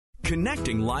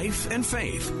Connecting life and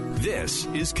faith. This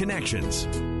is Connections.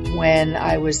 When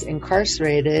I was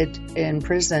incarcerated in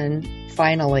prison,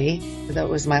 finally, that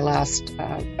was my last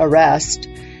arrest,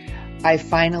 I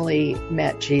finally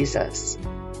met Jesus.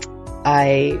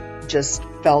 I just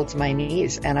fell to my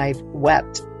knees and I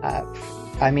wept.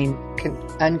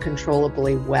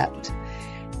 Uncontrollably wept.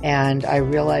 And I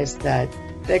realized that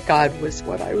God was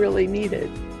what I really needed.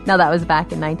 Now, that was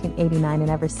back in 1989, and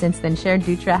ever since then, Sharon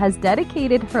Dutra has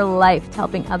dedicated her life to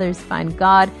helping others find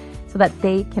God so that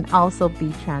they can also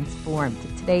be transformed.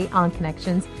 Today on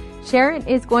Connections, Sharon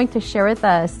is going to share with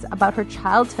us about her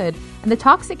childhood and the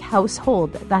toxic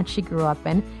household that she grew up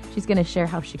in. She's going to share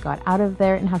how she got out of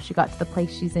there and how she got to the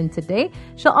place she's in today.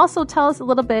 She'll also tell us a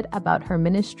little bit about her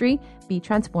ministry, Be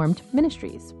Transformed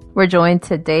Ministries. We're joined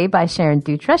today by Sharon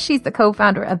Dutra. She's the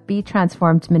co-founder of Be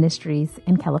Transformed Ministries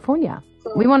in California.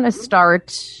 We want to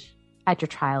start at your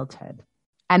childhood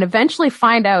and eventually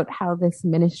find out how this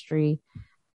ministry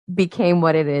became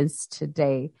what it is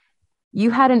today.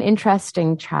 You had an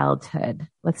interesting childhood.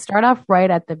 Let's start off right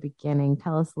at the beginning.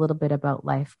 Tell us a little bit about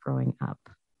life growing up.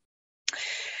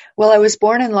 Well, I was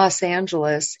born in Los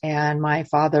Angeles, and my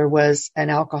father was an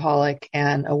alcoholic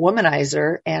and a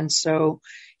womanizer. And so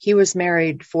he was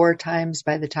married 4 times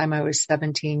by the time I was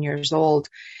 17 years old.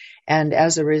 And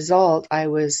as a result, I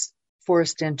was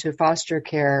forced into foster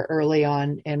care early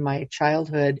on in my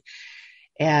childhood.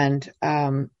 And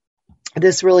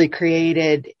this really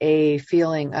created a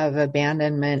feeling of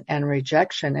abandonment and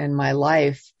rejection in my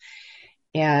life.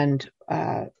 And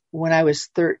when I was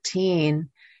 13,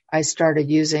 I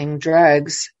started using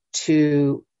drugs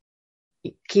to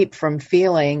keep from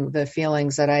feeling the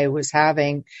feelings that I was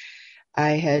having.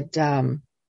 I had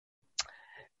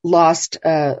lost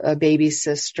a baby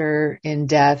sister in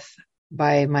death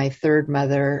by my third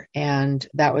mother, and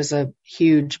that was a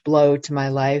huge blow to my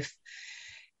life.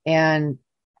 And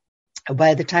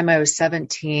by the time I was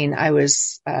 17, I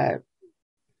was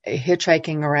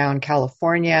hitchhiking around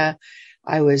California.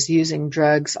 I was using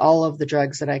drugs, all of the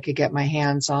drugs that I could get my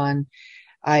hands on.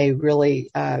 I really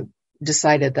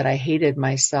decided that I hated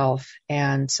myself.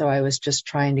 And so I was just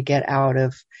trying to get out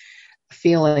of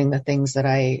feeling the things that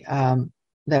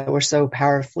that were so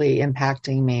powerfully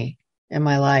impacting me in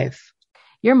my life.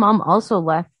 Your mom also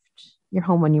left your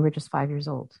home when you were just 5 years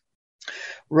old.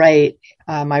 Right.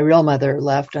 My real mother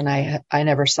left, and I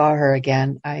never saw her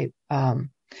again. That,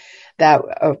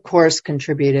 of course,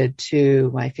 contributed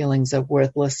to my feelings of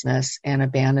worthlessness and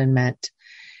abandonment.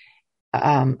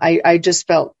 I just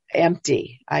felt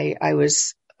empty.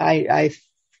 I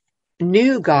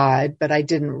knew God, but I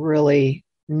didn't really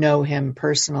know him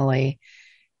personally.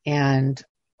 And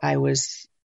I was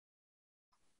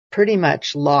pretty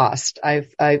much lost. I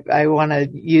want to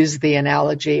use the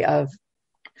analogy of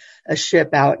a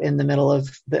ship out in the middle of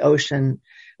the ocean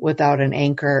without an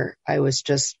anchor. I was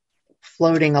just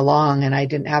floating along, and I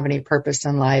didn't have any purpose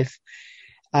in life.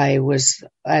 I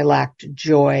lacked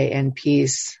joy and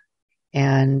peace,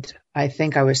 and I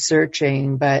think I was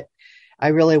searching, but I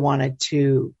really wanted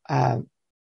to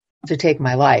take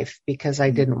my life because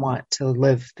I didn't want to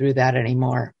live through that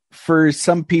anymore. For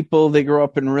some people, they grow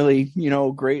up in really,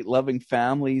 great loving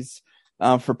families.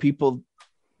 For people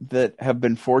that have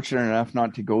been fortunate enough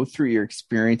not to go through your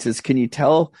experiences, can you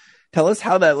tell us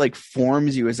how that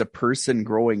forms you as a person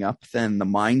growing up, then the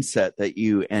mindset that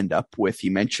you end up with?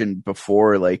 You mentioned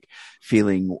before,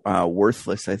 feeling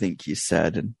worthless, I think you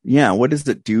said. And yeah, what does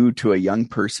it do to a young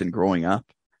person growing up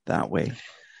that way?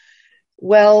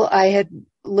 Well, I had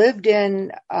lived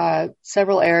in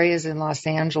several areas in Los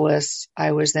Angeles.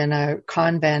 I was in a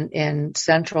convent in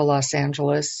central Los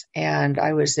Angeles, and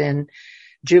I was in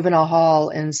juvenile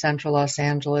hall in central Los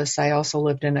Angeles. I also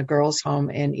lived in a girls' home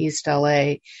in East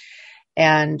LA.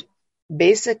 And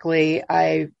basically,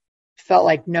 I felt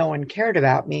like no one cared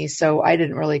about me, so I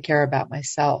didn't really care about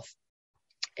myself.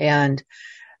 And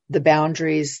the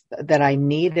boundaries that I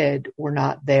needed were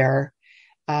not there.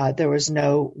 There was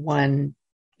no one,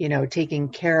 taking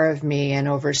care of me and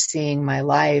overseeing my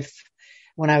life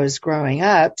when I was growing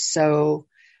up. So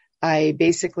I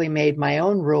basically made my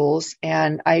own rules,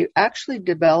 and I actually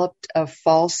developed a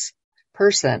false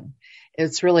person.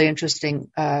 It's really interesting.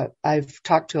 I've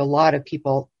talked to a lot of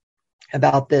people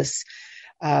about this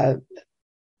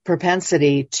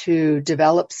propensity to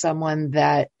develop someone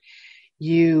that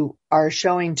you are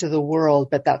showing to the world,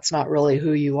 but that's not really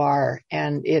who you are.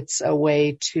 And it's a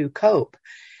way to cope.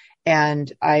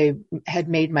 And I had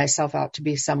made myself out to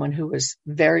be someone who was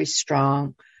very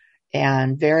strong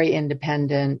and very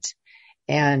independent.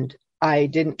 And I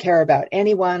didn't care about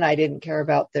anyone. I didn't care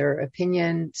about their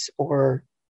opinions or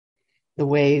the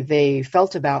way they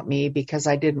felt about me because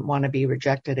I didn't want to be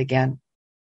rejected again.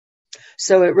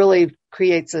 So it really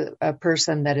creates a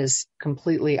person that is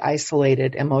completely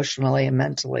isolated emotionally and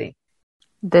mentally.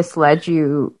 This led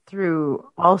you through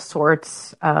all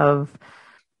sorts of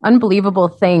unbelievable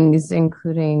things,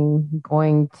 including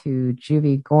going to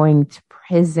juvie, going to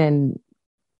prison,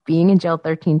 being in jail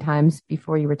 13 times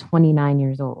before you were 29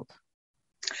 years old.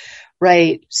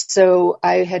 Right. So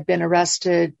I had been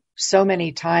arrested so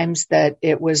many times that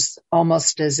it was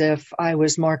almost as if I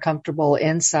was more comfortable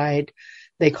inside,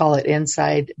 they call it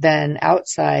inside, than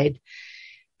outside.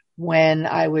 When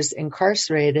I was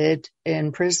incarcerated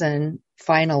in prison,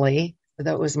 finally,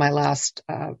 that was my last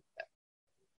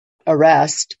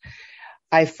arrest,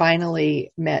 I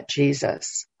finally met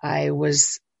Jesus. I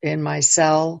was in my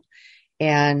cell,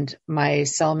 and my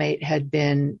cellmate had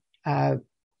been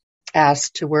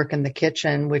asked to work in the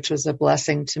kitchen, which was a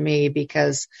blessing to me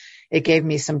because it gave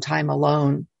me some time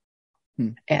alone.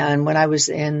 And when I was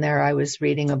in there, I was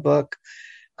reading a book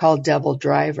called Devil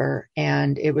Driver,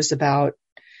 and it was about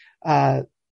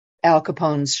Al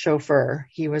Capone's chauffeur.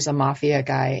 He was a mafia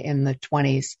guy in the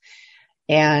 1920s,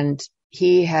 and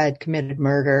he had committed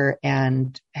murder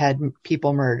and had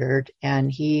people murdered, and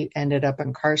he ended up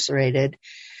incarcerated,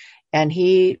 and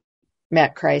he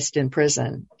met Christ in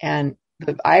prison. And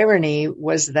the irony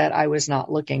was that I was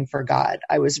not looking for God.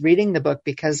 I was reading the book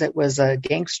because it was a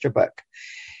gangster book,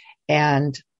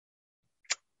 and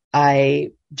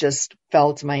I just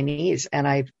fell to my knees and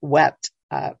I wept.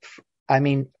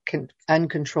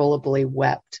 Uncontrollably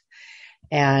wept.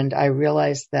 And I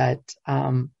realized that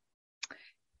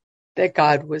that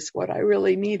God was what I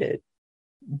really needed.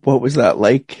 What was that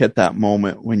like at that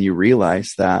moment when you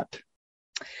realized that?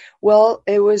 Well,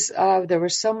 it was, there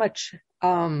was so much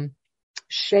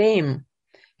shame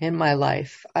in my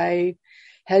life. I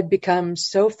had become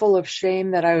so full of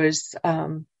shame that I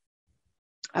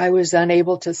was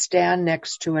unable to stand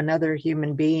next to another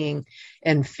human being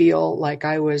and feel like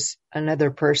I was another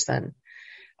person.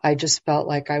 I just felt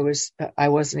like I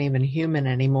wasn't even human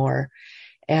anymore.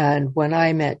 And when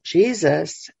I met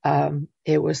Jesus,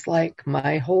 it was like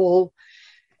my whole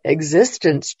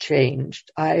existence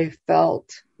changed. I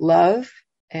felt love,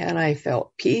 and I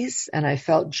felt peace, and I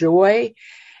felt joy,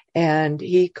 and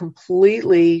he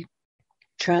completely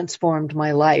transformed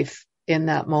my life in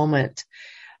that moment.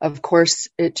 Of course,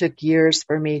 it took years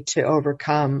for me to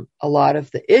overcome a lot of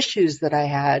the issues that I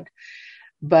had,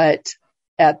 but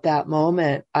at that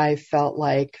moment, I felt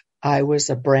like I was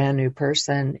a brand new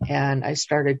person, and I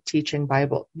started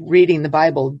reading the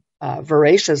Bible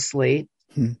voraciously.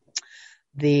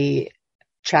 The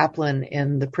chaplain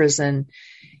in the prison,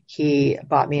 he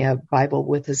bought me a Bible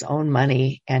with his own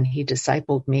money, and he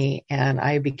discipled me, and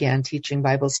I began teaching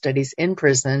Bible studies in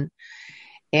prison,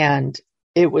 and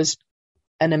it was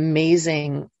an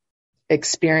amazing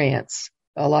experience.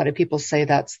 A lot of people say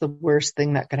that's the worst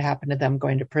thing that could happen to them,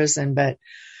 going to prison,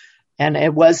 and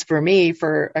it was for me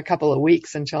for a couple of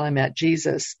weeks until I met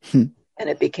Jesus, and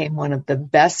it became one of the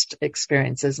best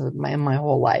experiences of my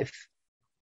whole life.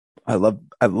 I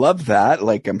love that.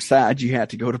 Like, I'm sad you had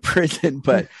to go to prison,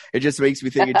 but it just makes me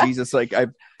think of Jesus. Like,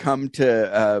 I've come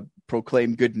to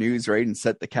proclaim good news, right, and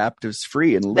set the captives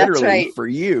free, and literally right. For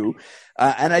you.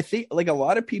 And I think, like, a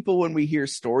lot of people, when we hear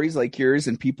stories like yours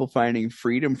and people finding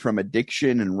freedom from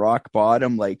addiction and rock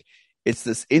bottom, like, it's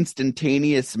this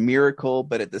instantaneous miracle,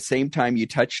 but at the same time, you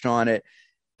touched on it.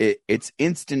 It's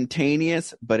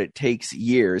instantaneous, but it takes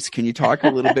years. Can you talk a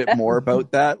little bit more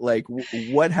about that? Like,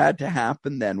 what had to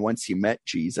happen then once you met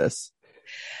Jesus?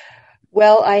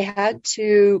 Well, I had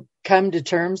to come to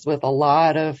terms with a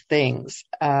lot of things.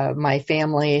 I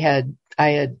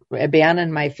had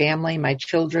abandoned my family, my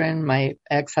children, my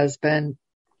ex-husband,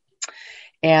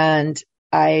 and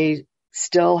I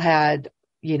still had,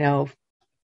 there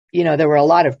were a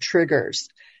lot of triggers.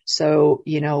 So,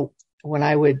 when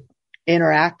I would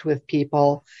interact with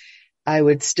people, I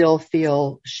would still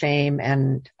feel shame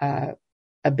and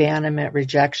abandonment,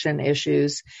 rejection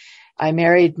issues. I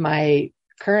married my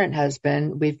current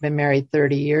husband. We've been married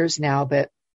 30 years now,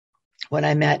 but when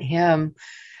I met him,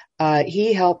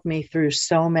 he helped me through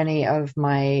so many of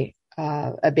my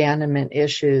abandonment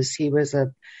issues. He was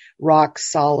a rock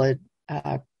solid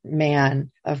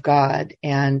man of God,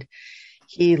 and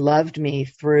he loved me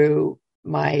through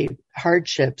my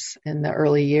hardships in the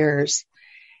early years.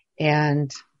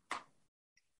 And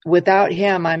without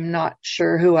him, I'm not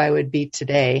sure who I would be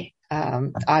today.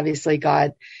 Obviously,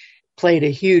 God played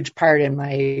a huge part in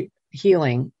my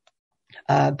healing,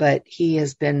 but he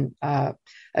has been a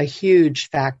huge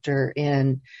factor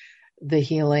in the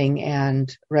healing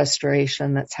and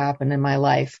restoration that's happened in my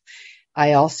life.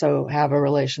 I also have a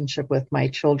relationship with my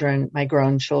children, my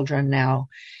grown children now.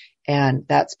 And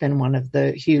that's been one of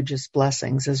the hugest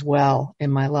blessings as well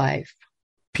in my life.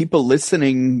 People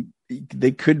listening,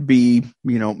 they could be,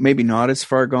 maybe not as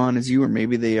far gone as you, or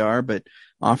maybe they are, but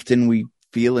often we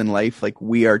feel in life like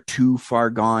we are too far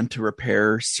gone to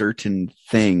repair certain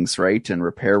things, right? And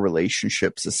repair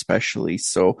relationships especially.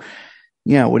 So,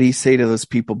 yeah, what do you say to those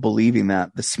people believing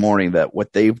that this morning, that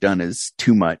what they've done is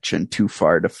too much and too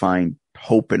far to find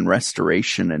hope and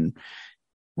restoration and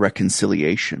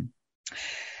reconciliation?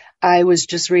 I was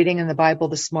just reading in the Bible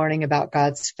this morning about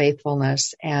God's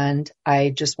faithfulness, and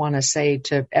I just want to say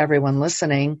to everyone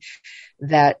listening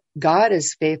that God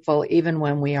is faithful even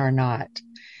when we are not.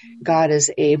 God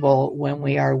is able when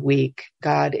we are weak.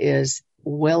 God is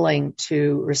willing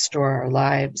to restore our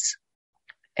lives.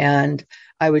 And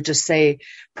I would just say,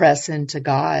 press into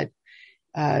God.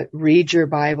 Read your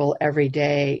Bible every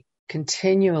day.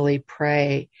 Continually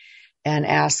pray and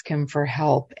ask Him for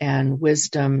help and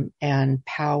wisdom and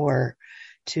power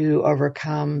to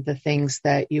overcome the things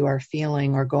that you are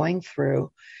feeling or going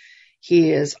through.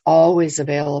 He is always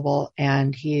available,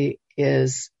 and He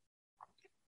is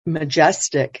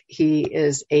majestic. He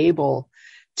is able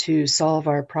to solve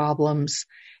our problems.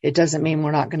 It doesn't mean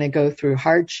we're not going to go through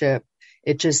hardship.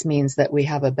 It just means that we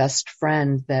have a best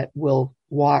friend that will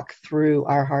walk through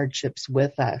our hardships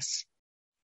with us.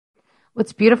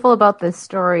 What's beautiful about this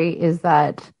story is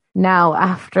that now,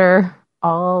 after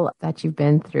all that you've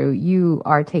been through, you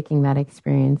are taking that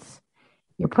experience,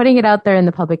 you're putting it out there in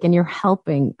the public, and you're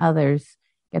helping others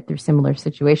get through similar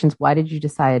situations. Why did you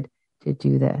decide to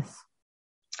do this?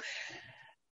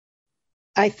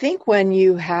 I think when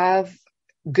you have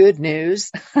good news,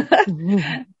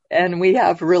 and we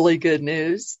have really good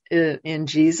news in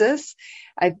Jesus,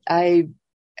 I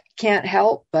can't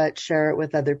help but share it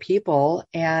with other people.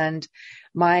 And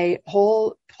my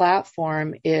whole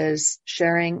platform is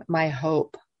sharing my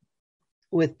hope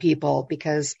with people,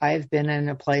 because I've been in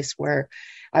a place where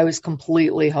I was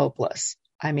completely hopeless.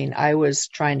 I mean, I was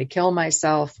trying to kill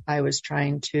myself. I was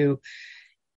trying to,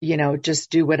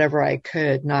 just do whatever I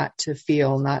could not to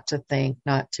feel, not to think,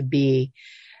 not to be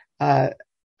a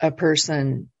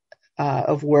person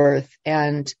of worth.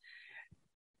 And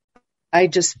I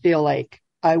just feel like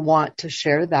I want to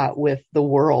share that with the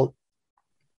world.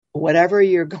 Whatever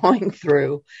you're going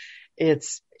through,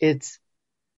 it's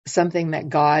something that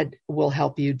God will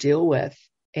help you deal with.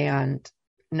 And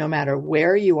no matter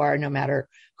where you are, no matter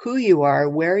who you are,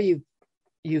 where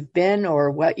you've been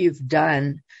or what you've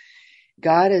done,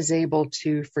 God is able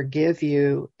to forgive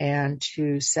you and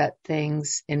to set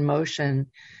things in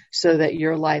motion so that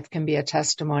your life can be a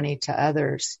testimony to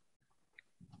others.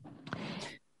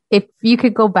 If you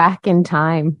could go back in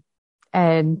time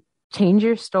and change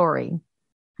your story,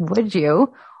 would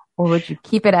you? Or would you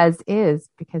keep it as is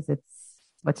because it's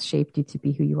what's shaped you to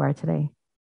be who you are today?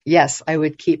 Yes, I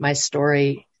would keep my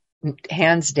story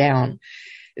hands down.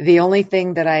 The only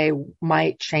thing that I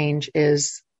might change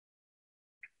is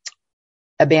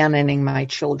abandoning my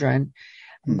children.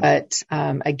 But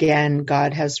again,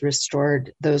 God has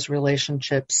restored those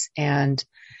relationships, and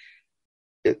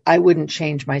I wouldn't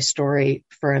change my story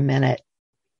for a minute.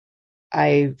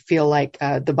 I feel like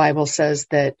the Bible says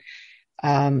that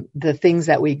the things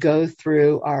that we go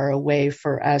through are a way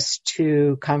for us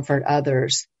to comfort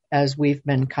others as we've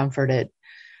been comforted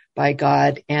by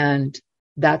God. And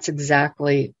that's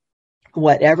exactly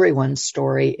what everyone's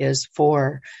story is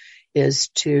for, is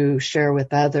to share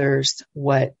with others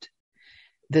what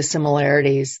the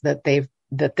similarities that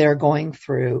they're going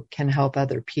through can help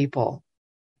other people.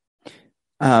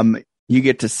 You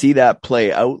get to see that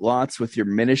play out lots with your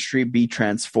ministry, Be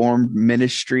Transformed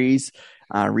Ministries,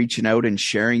 reaching out and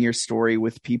sharing your story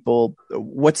with people.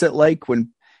 What's it like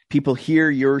when people hear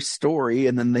your story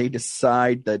and then they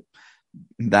decide that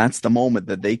that's the moment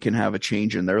that they can have a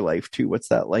change in their life too? What's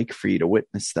that like for you to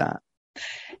witness that?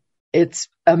 It's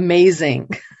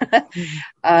amazing.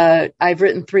 I've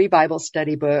written 3 Bible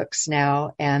study books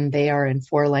now, and they are in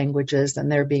 4 languages, and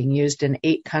they're being used in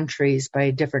 8 countries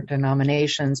by different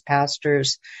denominations,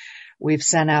 pastors. We've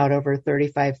sent out over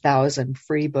 35,000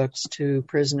 free books to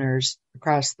prisoners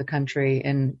across the country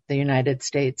in the United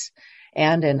States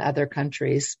and in other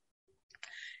countries.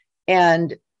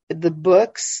 And the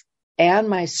books and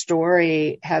my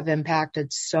story have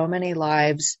impacted so many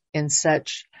lives in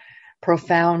such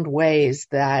profound ways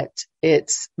that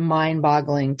it's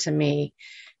mind-boggling to me,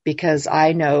 because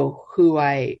I know who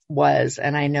I was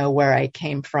and I know where I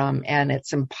came from, and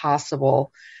it's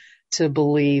impossible to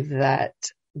believe that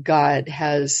God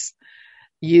has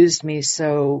used me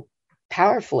so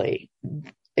powerfully.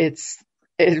 It's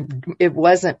it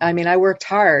wasn't, I mean, I worked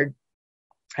hard.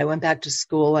 I went back to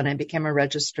school and I became a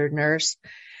registered nurse.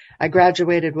 I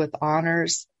graduated with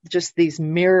honors, just these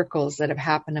miracles that have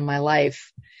happened in my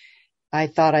life. I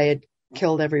thought I had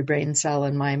killed every brain cell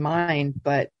in my mind,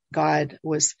 but God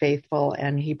was faithful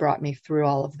and he brought me through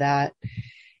all of that.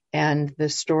 And the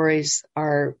stories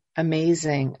are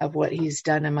amazing of what he's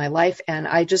done in my life. And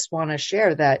I just want to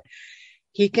share that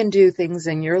he can do things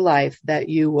in your life that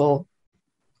you will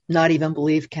not even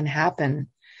believe can happen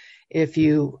if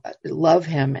you love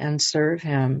him and serve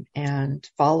him and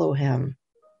follow him.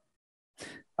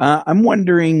 I'm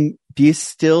wondering, do you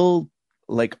still,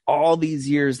 like all these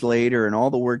years later and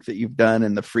all the work that you've done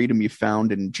and the freedom you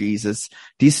found in Jesus,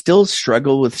 do you still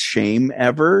struggle with shame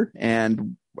ever?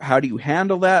 And how do you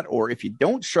handle that? Or if you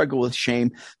don't struggle with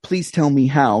shame, please tell me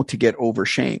how to get over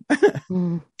shame.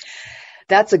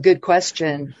 That's a good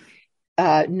question.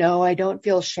 No, I don't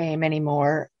feel shame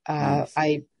anymore. Nice.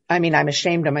 I mean, I'm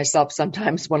ashamed of myself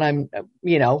sometimes when I'm,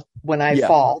 when I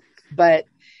fall, but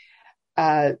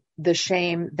the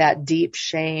shame, that deep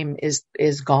shame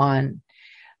is gone.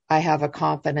 I have a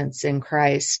confidence in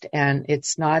Christ, and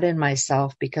it's not in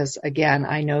myself because, again,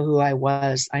 I know who I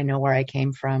was. I know where I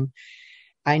came from.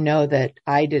 I know that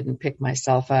I didn't pick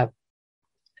myself up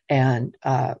and,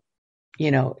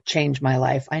 change my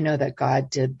life. I know that God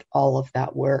did all of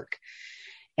that work.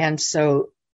 And so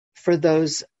for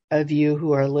those of you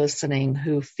who are listening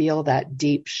who feel that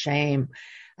deep shame,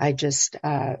 I just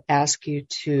ask you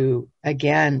to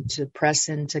press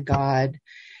into God.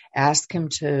 Ask him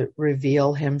to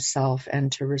reveal himself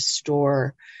and to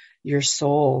restore your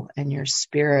soul and your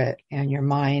spirit and your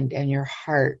mind and your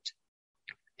heart.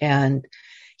 And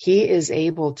he is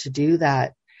able to do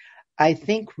that. I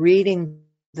think reading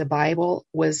the Bible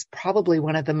was probably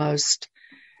one of the most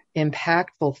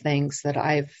impactful things that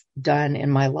I've done in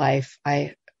my life.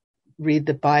 I read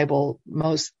the Bible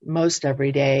most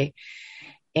every day.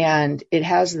 And it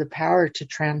has the power to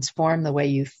transform the way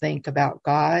you think about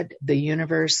God, the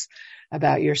universe,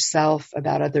 about yourself,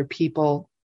 about other people.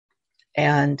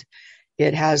 And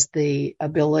it has the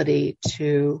ability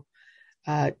to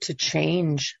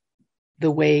change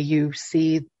the way you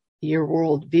see your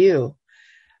worldview.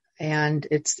 And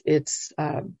it's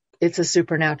a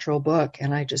supernatural book.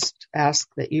 And I just ask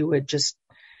that you would just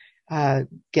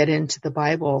get into the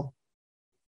Bible.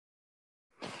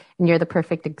 And you're the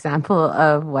perfect example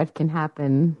of what can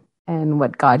happen and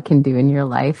what God can do in your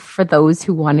life. For those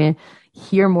who want to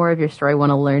hear more of your story,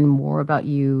 want to learn more about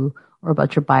you or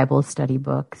about your Bible study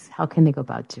books, how can they go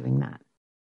about doing that?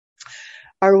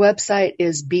 Our website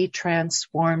is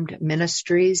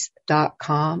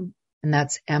betransformedministries.com, and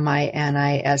that's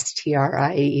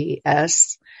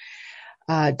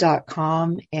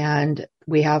ministries.com. And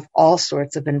we have all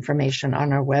sorts of information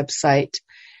on our website.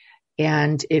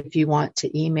 And if you want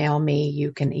to email me,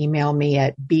 you can email me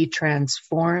at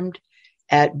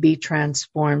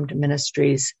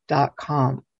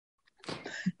betransformed@betransformedministries.com.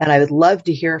 And I would love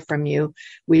to hear from you.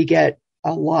 We get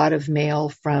a lot of mail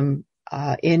from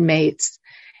inmates,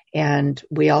 and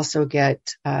we also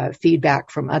get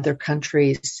feedback from other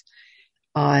countries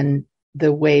on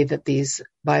the way that these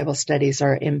Bible studies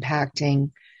are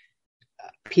impacting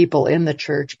people in the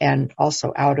church and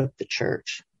also out of the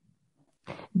church.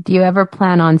 Do you ever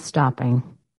plan on stopping?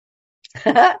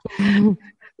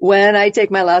 When I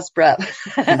take my last breath.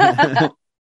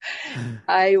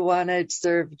 I want to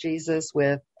serve Jesus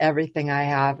with everything I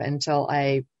have until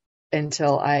I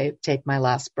take my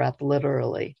last breath,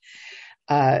 literally.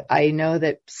 I know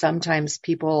that sometimes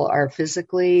people are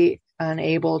physically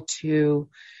unable to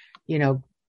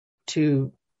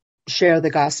share the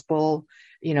gospel.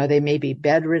 They may be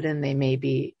bedridden, they may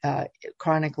be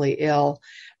chronically ill,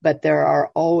 but there are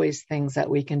always things that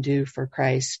we can do for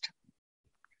Christ.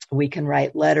 We can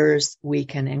write letters, we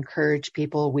can encourage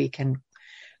people, we can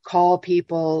call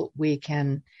people, we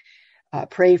can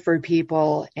pray for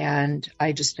people, and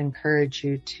I just encourage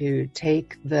you to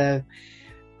take the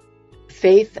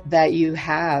faith that you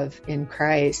have in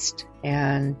Christ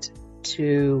and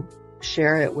to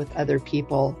share it with other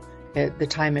people. The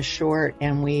time is short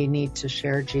and we need to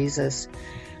share Jesus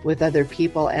with other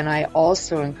people. And I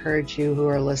also encourage you who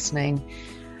are listening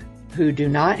who do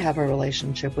not have a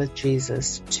relationship with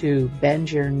Jesus to bend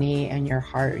your knee and your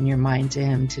heart and your mind to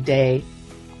him today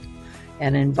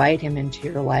and invite him into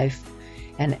your life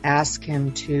and ask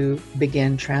him to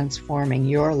begin transforming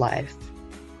your life.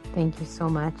 Thank you so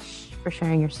much for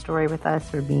sharing your story with us,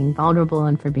 for being vulnerable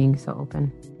and for being so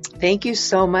open. Thank you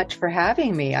so much for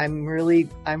having me. I'm really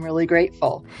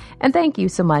grateful. And thank you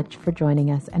so much for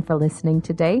joining us and for listening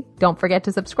today. Don't forget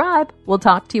to subscribe. We'll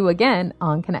talk to you again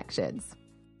on Connections.